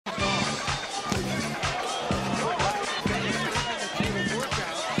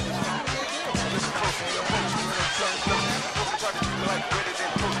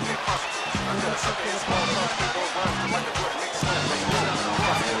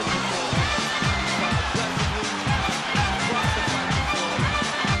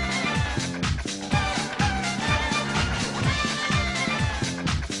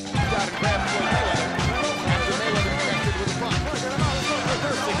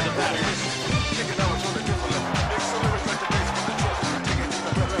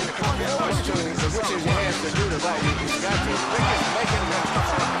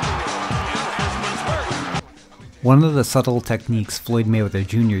One of the subtle techniques Floyd Mayweather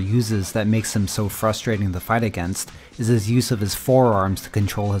Jr. uses that makes him so frustrating to fight against is his use of his forearms to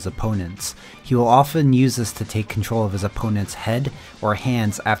control his opponents. He will often use this to take control of his opponent's head or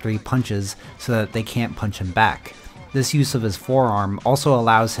hands after he punches so that they can't punch him back. This use of his forearm also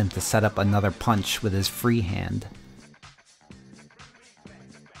allows him to set up another punch with his free hand.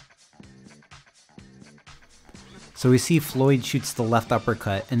 So we see Floyd shoots the left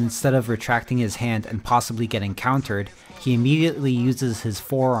uppercut, and instead of retracting his hand and possibly getting countered, he immediately uses his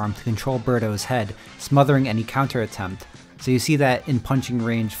forearm to control Berto's head, smothering any counter attempt. So you see that in punching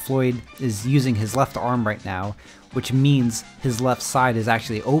range, Floyd is using his left arm right now, which means his left side is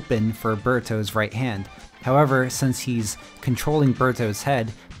actually open for Berto's right hand. However, since he's controlling Berto's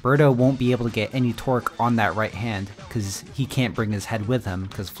head, Berto won't be able to get any torque on that right hand because he can't bring his head with him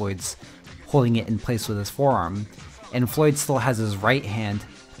because Floyd's holding it in place with his forearm. And Floyd still has his right hand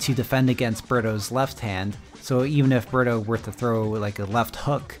to defend against Berto's left hand, so even if Berto were to throw like a left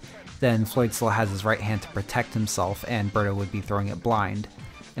hook, then Floyd still has his right hand to protect himself and Berto would be throwing it blind.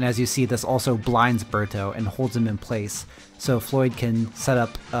 And as you see, this also blinds Berto and holds him in place, so Floyd can set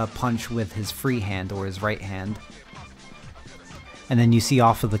up a punch with his free hand or his right hand. And then you see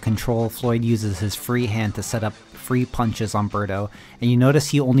off of the control, Floyd uses his free hand to set up free punches on Berto, and you notice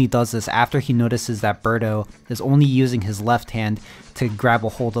he only does this after he notices that Berto is only using his left hand to grab a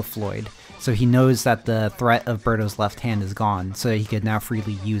hold of Floyd. So he knows that the threat of Berto's left hand is gone, so he could now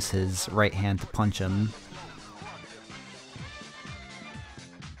freely use his right hand to punch him.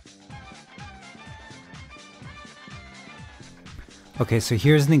 Okay, so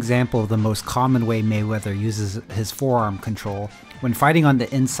here's an example of the most common way Mayweather uses his forearm control. When fighting on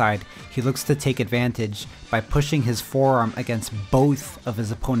the inside, he looks to take advantage by pushing his forearm against both of his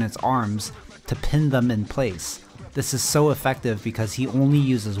opponent's arms to pin them in place. This is so effective because he only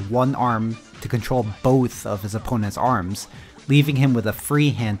uses one arm to control both of his opponent's arms, leaving him with a free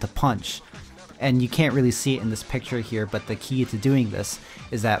hand to punch. And you can't really see it in this picture here, but the key to doing this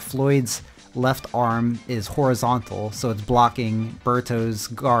is that Floyd's left arm is horizontal, so it's blocking Berto's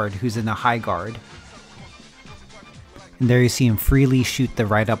guard, who's in a high guard. And there you see him freely shoot the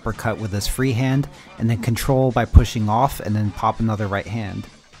right uppercut with his free hand, and then control by pushing off and then pop another right hand.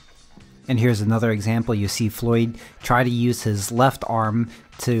 And here's another example. You see Floyd try to use his left arm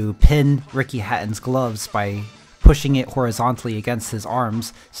to pin Ricky Hatton's gloves by pushing it horizontally against his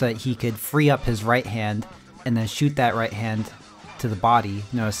arms so that he could free up his right hand and then shoot that right hand to the body.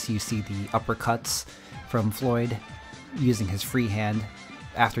 Notice you see the uppercuts from Floyd using his free hand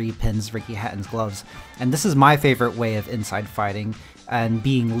after he pins Ricky Hatton's gloves. And this is my favorite way of inside fighting and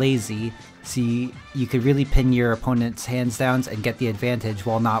being lazy. See, you could really pin your opponent's hands down and get the advantage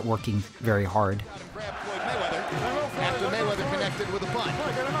while not working very hard. After Mayweather connected with a punch,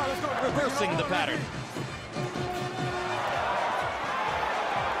 reversing the pattern.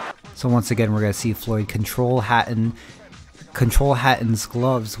 So once again, we're going to see Floyd control Hatton's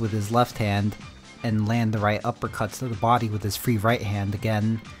gloves with his left hand and land the right uppercuts to the body with his free right hand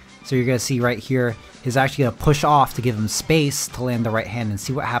again. So you're going to see right here, he's actually going to push off to give him space to land the right hand and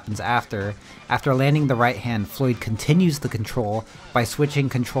see what happens after. After landing the right hand, Floyd continues the control by switching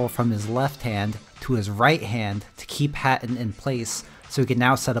control from his left hand to his right hand to keep Hatton in place so he can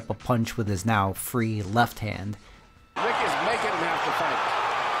now set up a punch with his now free left hand. Ricky's making him have to fight.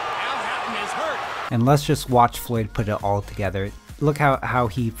 Now Hatton is hurt. And let's just watch Floyd put it all together. Look how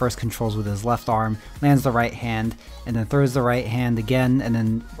he first controls with his left arm, lands the right hand, and then throws the right hand again, and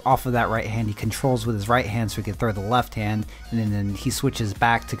then off of that right hand he controls with his right hand so he can throw the left hand, and then he switches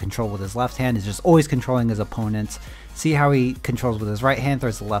back to control with his left hand. He's just always controlling his opponents. See how he controls with his right hand,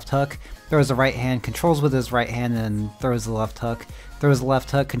 throws the left hook, throws the right hand, controls with his right hand, and then throws the left hook, throws the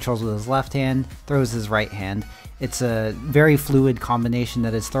left hook, controls with his left hand, throws his right hand. It's a very fluid combination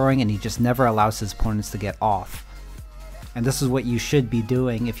that he's throwing, and he just never allows his opponents to get off. And this is what you should be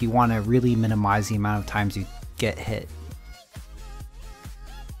doing if you want to really minimize the amount of times you get hit.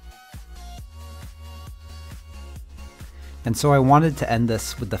 And so I wanted to end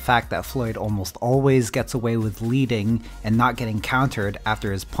this with the fact that Floyd almost always gets away with leading and not getting countered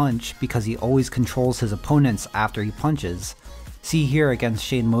after his punch because he always controls his opponents after he punches. See here against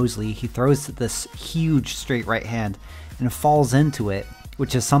Shane Mosley, he throws this huge straight right hand and falls into it,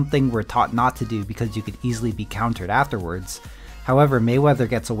 which is something we're taught not to do because you could easily be countered afterwards. However, Mayweather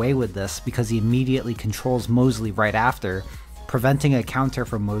gets away with this because he immediately controls Mosley right after, preventing a counter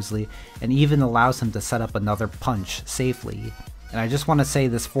from Mosley, and even allows him to set up another punch safely. And I just want to say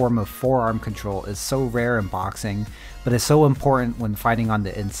this form of forearm control is so rare in boxing, but is so important when fighting on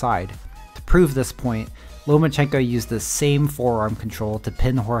the inside. To prove this point, Lomachenko used the same forearm control to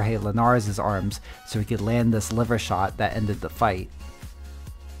pin Jorge Linares' arms so he could land this liver shot that ended the fight.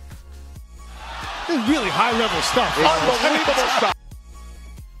 This is really high-level stuff. Unbelievable stuff.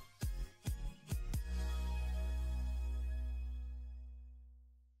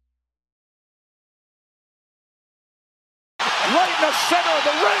 Right in the center of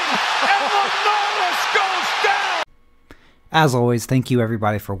the ring, and Linares goes down! As always, thank you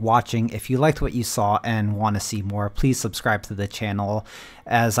everybody for watching. If you liked what you saw and want to see more, please subscribe to the channel.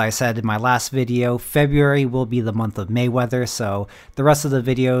 As I said in my last video, February will be the month of Mayweather, so the rest of the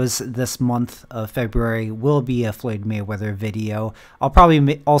videos this month of February will be a Floyd Mayweather video. I'll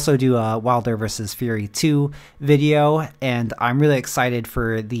probably also do a Wilder vs. Fury 2 video, and I'm really excited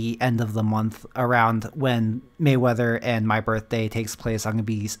for the end of the month around when Mayweather and my birthday takes place. I'm going to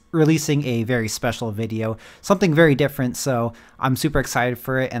be releasing a very special video, something very different, so I'm super excited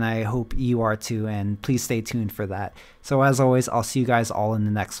for it, and I hope you are too, and please stay tuned for that. So as always, I'll see you guys all in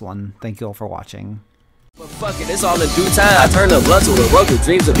the next one. Thank you all for watching. But fuck it, it's all in due time. I turn the blood to a road with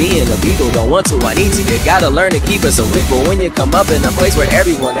dreams of being a people. Don't want to, I need to. You gotta learn to keep it so equal. When you come up in a place where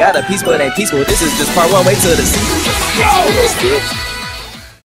everyone got a piece but ain't peaceful, this is just part one. Wait till the sequel.